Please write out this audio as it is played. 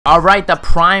Alright, the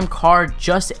Prime card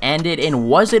just ended, and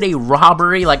was it a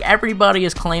robbery? Like, everybody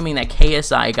is claiming that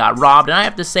KSI got robbed, and I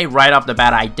have to say right off the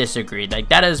bat, I disagree. Like,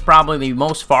 that is probably the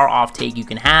most far off take you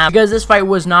can have, because this fight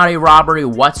was not a robbery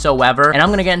whatsoever, and I'm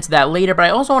gonna get into that later. But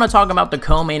I also want to talk about the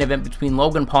co-main event between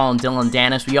Logan Paul and Dillon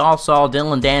Danis. We all saw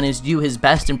Dillon Danis do his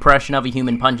best impression of a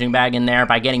human punching bag in there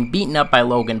by getting beaten up by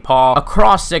Logan Paul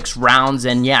across 6 rounds,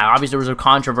 and yeah, obviously there was a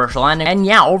controversial ending, and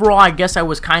yeah, overall I guess I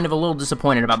was kind of a little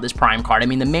disappointed about this Prime card. I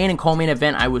mean, the main and co-main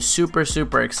event I was super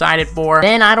excited for,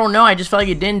 then I don't know, I just felt like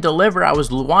it didn't deliver. I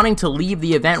was wanting to leave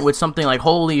the event with something like,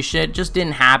 holy shit, just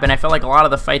didn't happen. I felt like a lot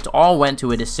of the fights all went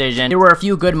to a decision. There were a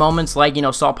few good moments, like, you know,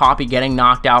 Saw Poppy getting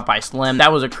knocked out by Slim.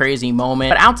 That was a crazy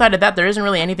moment, but outside of that, there isn't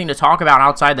really anything to talk about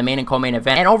outside the main and co-main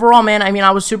event. And overall, man, I mean,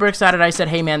 I was super excited. I said,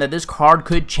 hey man, that this card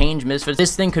could change Misfits.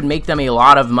 This thing could make them a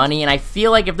lot of money, and I feel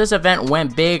like if this event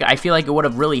went big, I feel like it would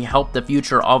have really helped the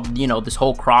future of, you know, this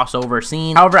whole crossover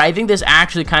scene. However, I think this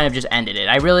actually kind of just ended it.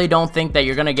 I really don't think that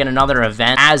you're gonna get another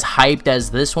event as hyped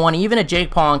as this one, even a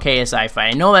Jake Paul and KSI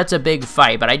fight. I know that's a big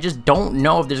fight, but I just don't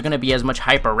know if there's gonna be as much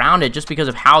hype around it just because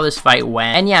of how this fight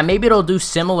went. And yeah, maybe it'll do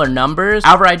similar numbers.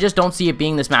 However, I just don't see it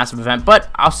being this massive event, but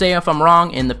I'll say if I'm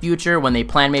wrong in the future when they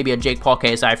plan maybe a Jake Paul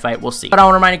KSI fight, we'll see. But I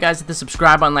want to remind you guys to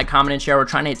subscribe button, like, comment, and share. We're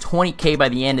trying to hit 20K by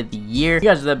the end of the year. You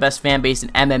guys are the best fan base in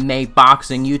MMA,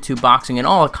 boxing, YouTube boxing, and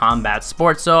all combat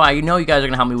sports, so I know you guys are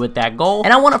gonna help me with that goal.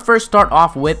 And I want to first start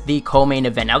off with the co-main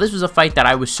event. Now, this was a fight that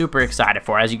I was super excited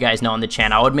for, as you guys know on the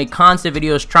channel. I would make constant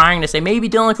videos trying to say maybe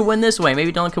Dillon could win this way,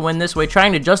 maybe Dillon could win this way,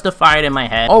 trying to justify it in my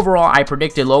head. Overall, I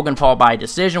predicted Logan Paul by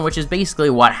decision, which is basically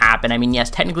what happened. I mean, yes,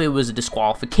 technically it was a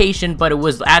disqualification, but it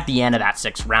was at the end of that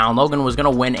 6th round. Logan was gonna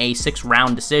win a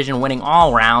 6-round decision, winning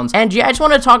all rounds. And yeah, I just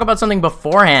want to talk about something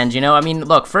beforehand, you know. I mean,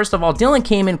 look, first of all, Dillon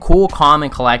came in cool, calm,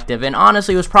 and collective, and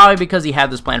honestly, it was probably because he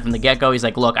had this plan from the get-go. He's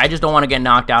like, look, I just don't want to get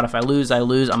knocked out. If I lose, I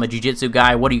lose. I'm a jiu-jitsu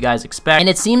guy. What do you guys expect? And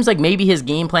it seems like maybe his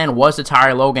game plan was to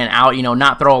tire Logan out, you know,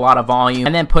 not throw a lot of volume,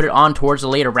 and then put it on towards the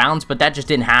later rounds, but that just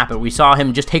didn't happen. We saw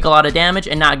him just take a lot of damage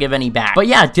and not give any back. But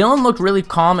yeah, Dillon looked really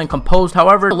calm and composed.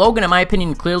 However, Logan, in my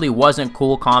opinion, clearly wasn't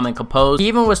cool, calm, and composed. He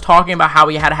even was talking about how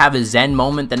he had to have a zen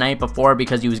moment the night before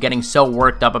because he was getting so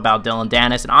worked up about Dillon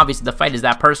Danis, and obviously the fight is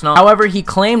that personal. However, he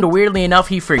claimed, weirdly enough,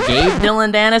 he forgave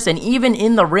Dillon Danis, and even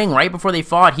in the ring, right before they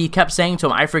fought, he kept saying to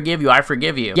him, I forgive you, I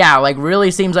forgive you. Yeah, like,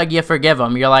 really seems like you forgive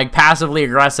him. You're, like, passively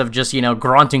aggressive, just, you know,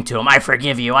 grunting to him, I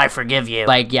forgive you, I forgive you.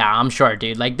 Like, yeah, I'm sure,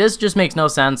 dude. Like, this just makes no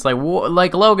sense.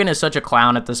 Like, Logan is such a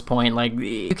clown at this point. Like,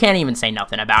 you can't even say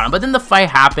nothing about him. But then the fight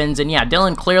happens, and yeah,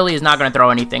 Dillon clearly is not going to throw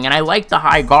anything, and I like the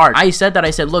high guard. I said,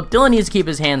 look, Dillon needs to keep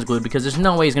his hands glued because there's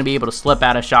no way he's going to be able to slip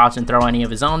out of shots and throw any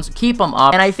of his own. So keep him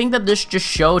up, and I think that this just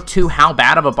showed, too, how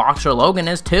bad of a boxer Logan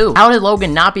is, too. How did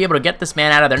Logan not be able to get this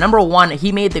man out of there? Number one,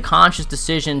 he made the conscious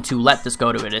decision to let this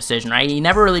go to a decision, right? He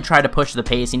never really tried to push the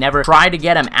pace. He never tried to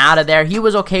get him out of there. He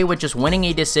was okay with just winning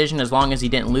a decision as long as he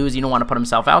didn't lose. He didn't want to put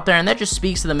himself out there, and that just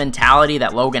speaks to the mentality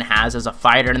that Logan has as a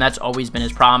fighter, and that's always been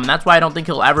his problem. And that's why I don't think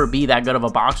he'll ever be that good of a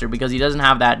boxer, because he doesn't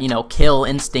have that, you know, kill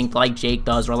instinct like Jake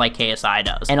does or like KSI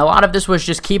does. And a lot of this was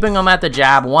just keeping him at the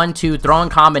jab, 1-2, throwing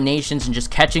combinations and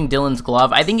just catching Dillon's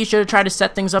glove. I think he should have tried to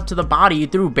set things up to the body. He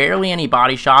threw barely any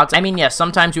body shots. I mean, yes,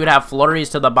 sometimes you would have flurries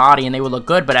to the body and they would look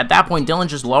good, but at that point,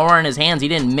 Dillon's just lowering his hands. He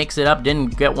didn't mix it up,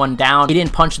 didn't get one down. He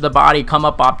didn't punch the body, come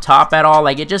up top at all.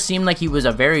 Like, it just seemed like he was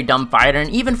a very dumb fighter. And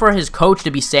even for his coach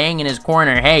to be saying in his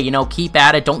corner, hey, you know, keep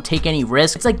at it, don't take any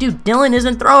risks. It's like, dude, Dillon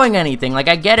isn't throwing anything. Like,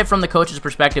 I get it from the coach's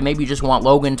perspective. Maybe you just want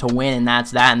Logan to win, and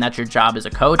that's that, and that's your job as a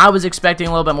coach. I was expecting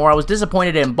a little bit more. I was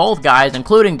disappointed in both guys,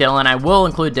 including Dillon. I will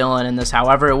include Dillon in this,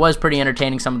 however. It was pretty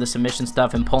entertaining, some of the submission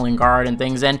stuff and pulling guard and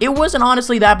things, and it wasn't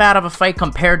honestly that bad of a fight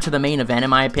compared to the main event, in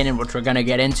my opinion, which we're gonna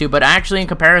get into. But actually, in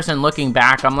comparison, looking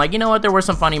back, I'm like, you know what, there were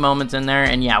some funny moments in there,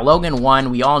 and yeah, Logan won.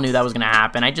 We all knew that was gonna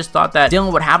happen. I just thought that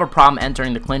Dillon would have a problem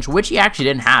entering the clinch, which he actually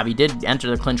didn't have. He did enter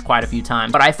the clinch quite a few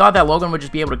times, but I thought that Logan would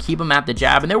just be able to keep him at the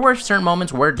jab, and there were certain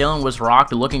moments where Dillon was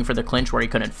rocked looking for the clinch where he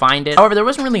couldn't find it. However, there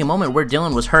wasn't really a moment where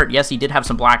Dillon was hurt. Yes, he did have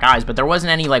some black eyes, but there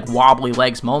wasn't any like wobbly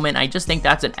legs moment. I just think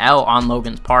that's an L on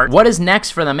Logan's part. What is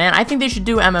next for the man? I think they should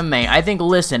do MMA. I think,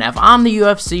 listen, if I'm the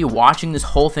UFC watching this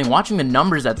whole thing, watching the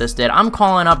numbers that this did, I'm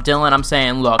calling up Dillon. I'm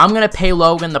saying, look, I'm gonna pay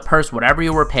Logan the purse, whatever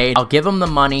you were paid. I'll give him the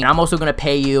money, and I'm also gonna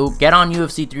pay you. Get on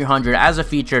UFC 300 as a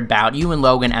featured bout. You and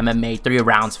Logan MMA, 3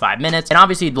 rounds, 5 minutes. And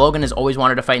obviously, Logan has always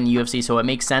wanted to fight in the UFC, so it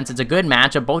makes sense. It's a good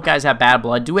matchup. Both guys have bad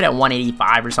blood. Do it at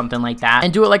 185 or something like that,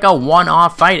 and do it like a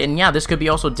one-off fight. And yeah, this could be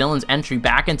also Dillon's entry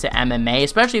back into MMA,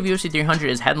 especially if UFC 300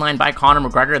 is headlined by Conor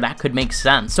McGregor. That could make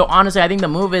sense. So honestly, I think the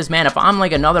move is, man, if I'm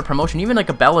like another promotion, even like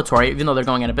a Bellator, even though they're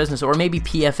going out of business, or maybe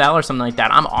PFL or something like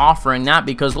that, I'm offering that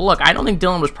because, look, I don't think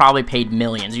Dillon was probably paid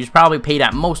millions. He was probably paid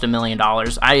at most to $1 million.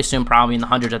 I assume probably in the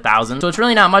hundreds of thousands. So it's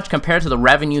really not much compared to the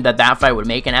revenue that fight would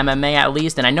make in MMA at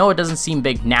least. And I know it doesn't seem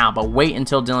big now, but wait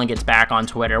until Dillon gets back on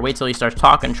Twitter. Wait till he starts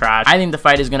talking trash. I think the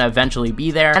fight is going to eventually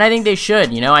be there. And I think they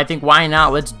should, you know, I think why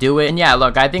not? Let's do it. And yeah,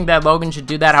 look, I think that Logan should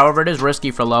do that. However, it is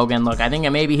risky for Logan. Look, I think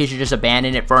that maybe he should just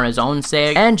abandon it for his own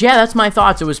sake. And yeah, that's my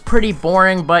thoughts. It was pretty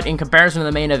boring, but in comparison to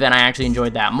the main event, I actually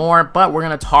enjoyed that more. But we're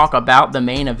going to talk about the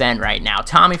main event right now.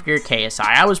 Tommy Fury, KSI.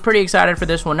 I was pretty excited for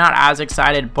this one. Not as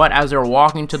excited, but as they were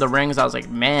walking to the rings, I was like,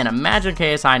 man, imagine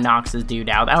KSI knocks this dude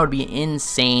out. That would be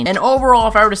insane. And overall,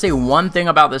 if I were to say one thing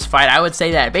about this fight, I would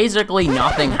say that basically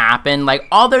nothing happened. Like,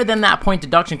 other than that point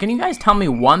deduction, can you guys tell me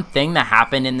one thing that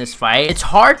happened in this fight? It's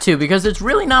hard to, because it's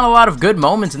really not a lot of good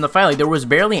moments in the fight. Like, there was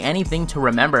barely anything to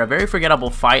remember. A very forgettable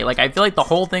fight. Like, I feel like the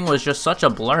whole thing was just such a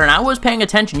blur, and I was paying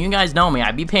attention. You guys know me.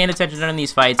 I'd be paying attention during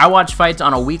these fights. I watch fights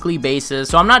on a weekly basis,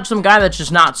 so I'm not some guy that's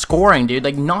just not scoring, dude.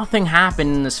 Like, nothing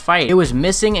happened in this fight. It was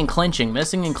missing and clinching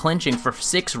for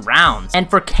 6 rounds. And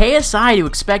for KSI to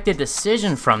expect a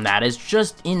decision from that is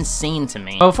just insane to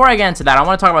me. But before I get into that, I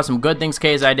want to talk about some good things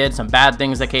KSI did, some bad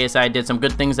things that KSI did, some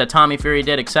good things that Tommy Fury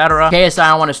did, etc. KSI,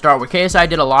 I want to start with KSI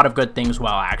did a lot of good things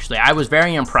well, actually. I was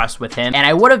very impressed with him, and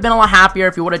I would have been a lot happier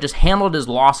if he would have just handled his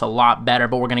loss a lot better,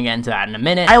 but we're going to get into that in a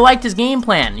minute. I liked his game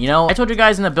plan, you know? I told you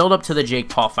guys in the build-up to the Jake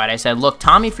Paul fight, I said, look,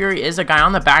 Tommy Fury is a guy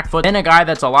on the back foot and a guy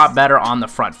that's a lot better on the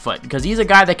front foot, because he's a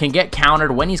guy that can get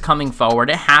countered when he's coming forward.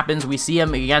 It happens. We see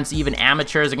him against even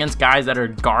amateurs, against guys that are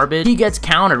garbage. He gets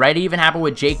countered, right? It even happened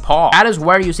with Jake Paul. That is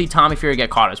where you see Tommy Fury get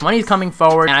caught, is when he's coming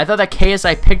forward, and I thought that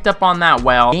KSI picked up on that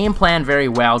well, game plan very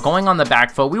well, going on the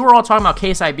back foot. We were all talking about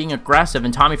KSI being aggressive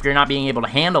and Tommy Fury not being able to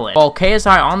handle it. Well,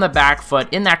 KSI on the back foot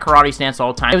in that karate stance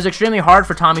all the time. It was extremely hard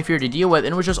for Tommy Fury to deal with,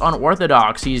 and it was just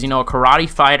unorthodox. He's, you know, a karate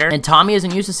fighter, and Tommy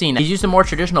isn't used to seeing that. He's used to more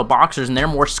traditional boxers, and they're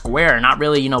more square, not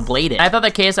really, you know, bladed. And I thought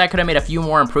that KSI could have made a few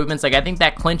more improvements. Like, I think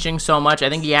that clinching so much, I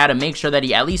think he had to make sure that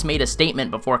he at least made a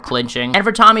statement before clinching. And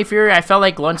for Tommy Fury, I felt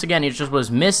like once again, he just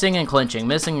was missing and clinching.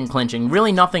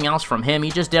 Really nothing else from him.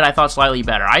 He just did, I thought, slightly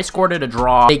better. I scored it a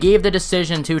draw. They gave the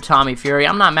decision to Tommy Fury.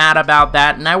 I'm not mad about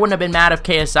that, and I wouldn't have been mad if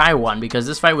KSI won, because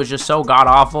this fight was just so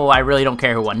god-awful. I really don't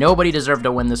care who won. Nobody deserved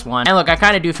to win this one. And look, I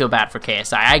kind of do feel bad for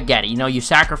KSI. I get it. You know, you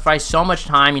sacrifice so much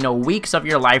time, you know, weeks of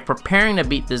your life preparing to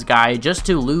beat this guy just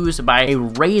to lose by a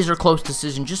razor-close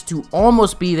decision, just to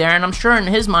almost be there, and I'm sure in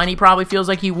his mind, he probably feels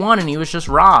like he won and he was just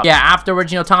robbed. Yeah,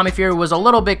 afterwards, you know, Tommy Fury was a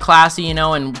little bit classy, you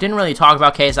know, and didn't really talk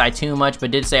about KSI too much,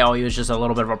 but did say, oh, he was just a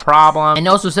little bit of a problem, and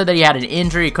also said that he had an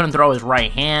injury, he couldn't throw his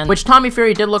right hand, which Tommy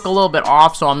Fury did look a little bit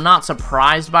off, so I'm not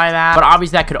surprised by that, but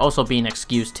obviously that could also be an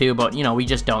excuse too, but, you know, we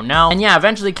just don't know. And yeah,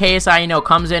 eventually KSI, you know,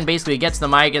 comes in, basically gets the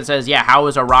mic and says, yeah, how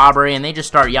was a robbery, and they just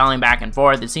start yelling back and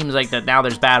forth. It seems like that now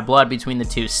there's bad blood between the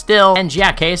two still, and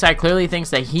yeah, KSI clearly thinks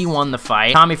that he won the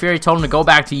fight. Tommy Fury told him to go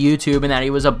back to YouTube and that he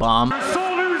was a bum.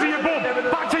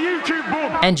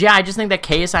 And yeah, I just think that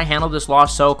KSI handled this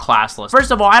loss so classless. First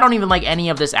of all, I don't even like any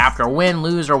of this after win,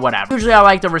 lose, or whatever. Usually I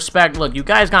like to respect, look, you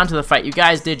guys got into the fight, you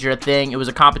guys did your thing, it was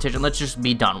a competition, let's just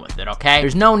be done with it, okay?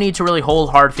 There's no need to really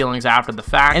hold hard feelings after the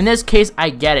fact. In this case,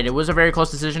 I get it. It was a very close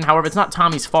decision. However, it's not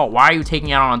Tommy's fault. Why are you taking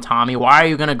it out on Tommy? Why are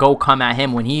you gonna go come at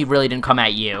him when he really didn't come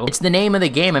at you? It's the name of the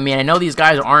game. I mean, I know these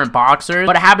guys aren't boxers,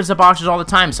 but it happens to boxers all the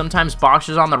time. Sometimes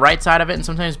boxers are on the right side of it, and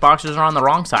sometimes boxers are on the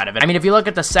wrong side of it. I mean, if you look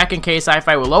at the second KSI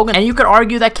fight with Logan, and you could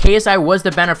argue that KSI was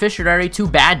the beneficiary to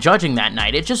bad judging that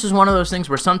night. It just is one of those things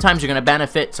where sometimes you're going to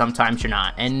benefit, sometimes you're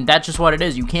not. And that's just what it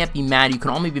is. You can't be mad. You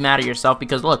can only be mad at yourself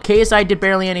because, look, KSI did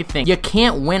barely anything. You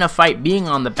can't win a fight being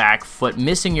on the back foot,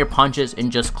 missing your punches,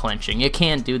 and just clinching. You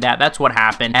can't do that. That's what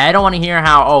happened. And I don't want to hear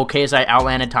how, oh, KSI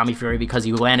outlanded Tommy Fury because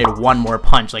he landed one more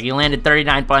punch. Like, he landed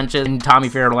 39 punches and Tommy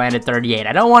Fury landed 38.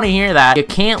 I don't want to hear that. You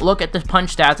can't look at the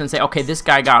punch stats and say, okay, this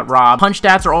guy got robbed. Punch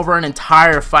stats are over an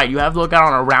entire fight. You have to look at it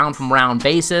on a round-from-round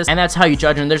basis, and that's how you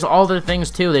judge. And there's all other things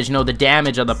too. There's, you know, the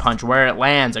damage of the punch, where it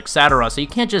lands, etc. So you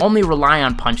can't just only rely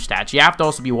on punch stats. You have to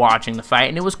also be watching the fight,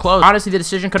 and it was close. Honestly, the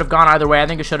decision could have gone either way. I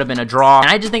think it should have been a draw, and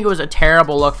I just think it was a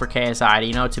terrible look for KSI,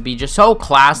 you know, to be just so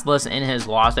classless in his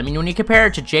loss. I mean, when you compare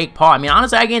it to Jake Paul, I mean,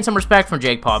 honestly, I gained some respect from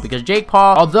Jake Paul, because Jake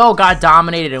Paul, although got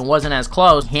dominated and wasn't as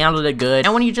close, handled it good.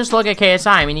 And when you just look at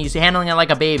KSI, I mean, he's handling it like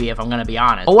a baby, if I'm gonna be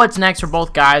honest. But what's next for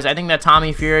both guys? I think that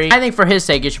Tommy Fury, I think for his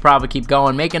sake, you should probably keep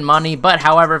going, making money, but But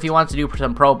however, if he wants to do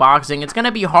some pro boxing, it's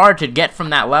gonna be hard to get from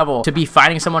that level to be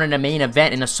fighting someone in a main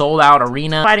event in a sold-out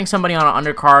arena, fighting somebody on an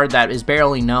undercard that is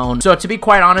barely known. So to be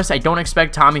quite honest, I don't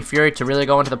expect Tommy Fury to really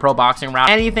go into the pro boxing route.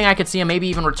 Anything I could see him maybe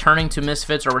even returning to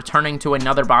Misfits or returning to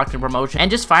another boxing promotion and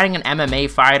just fighting an MMA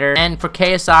fighter. And for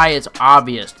KSI, it's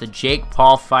obvious. The Jake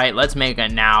Paul fight, let's make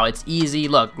it now. It's easy.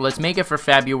 Look, let's make it for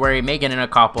February, make it in a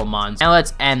couple months, and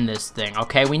let's end this thing,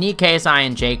 okay? We need KSI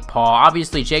and Jake Paul.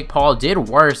 Obviously, Jake Paul did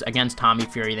worse against Tommy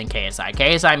Fury than KSI.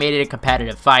 KSI made it a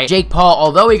competitive fight. Jake Paul,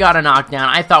 although he got a knockdown,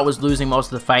 I thought was losing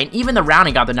most of the fight. Even the round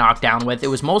he got the knockdown with, it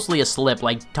was mostly a slip.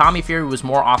 Like, Tommy Fury was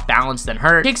more off balance than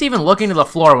hurt. Jake's even looking to the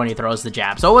floor when he throws the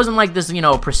jab. So it wasn't like this, you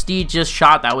know, prestigious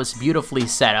shot that was beautifully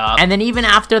set up. And then even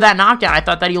after that knockdown, I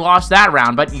thought that he lost that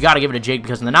round, but you gotta give it to Jake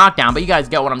because of the knockdown. But you guys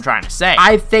get what I'm trying to say.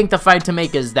 I think the fight to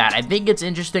make is that. I think it's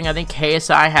interesting. I think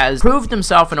KSI has proved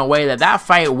himself in a way that that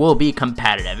fight will be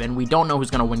competitive, and we don't know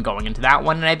who's gonna win going into that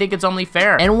one, and I think it's only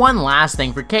fair. And one last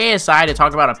thing, for KSI to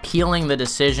talk about appealing the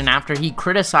decision after he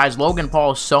criticized Logan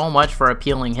Paul so much for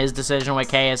appealing his decision with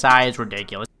KSI is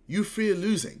ridiculous. You fear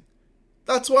losing.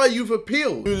 That's why you've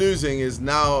appealed. You losing is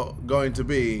now going to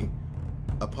be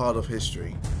a part of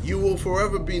history. You will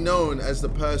forever be known as the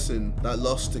person that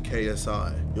lost to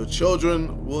KSI. Your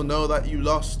children will know that you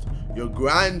lost. Your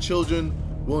grandchildren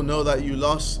will know that you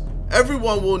lost.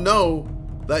 Everyone will know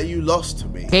that you lost to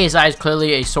me. KSI is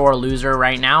clearly a sore loser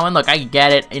right now, and look, I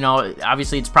get it, you know,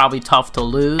 obviously it's probably tough to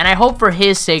lose, and I hope for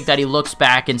his sake that he looks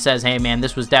back and says, hey man,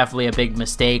 this was definitely a big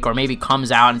mistake, or maybe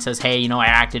comes out and says, hey, you know, I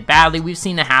acted badly. We've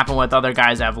seen it happen with other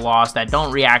guys that have lost that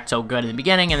don't react so good in the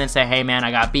beginning and then say, hey man,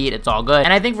 I got beat, it's all good.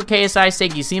 And I think for KSI's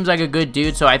sake, he seems like a good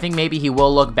dude, so I think maybe he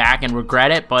will look back and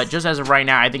regret it, but just as of right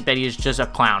now, I think that he's just a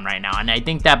clown right now, and I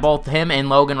think that both him and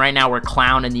Logan right now were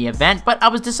clown in the event, but I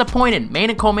was disappointed. Main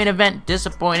and co-main event,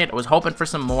 disappointed. I was hoping for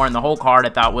some more, and the whole card I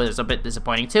thought was a bit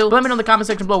disappointing too. But let me know in the comment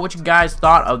section below what you guys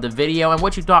thought of the video and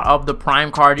what you thought of the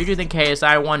Prime card. Did you think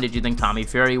KSI won? Did you think Tommy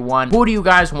Fury won? Who do you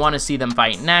guys want to see them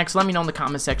fight next? Let me know in the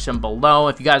comment section below.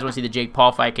 If you guys want to see the Jake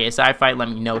Paul fight, KSI fight, let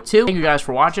me know too. Thank you guys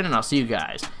for watching, and I'll see you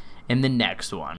guys in the next one.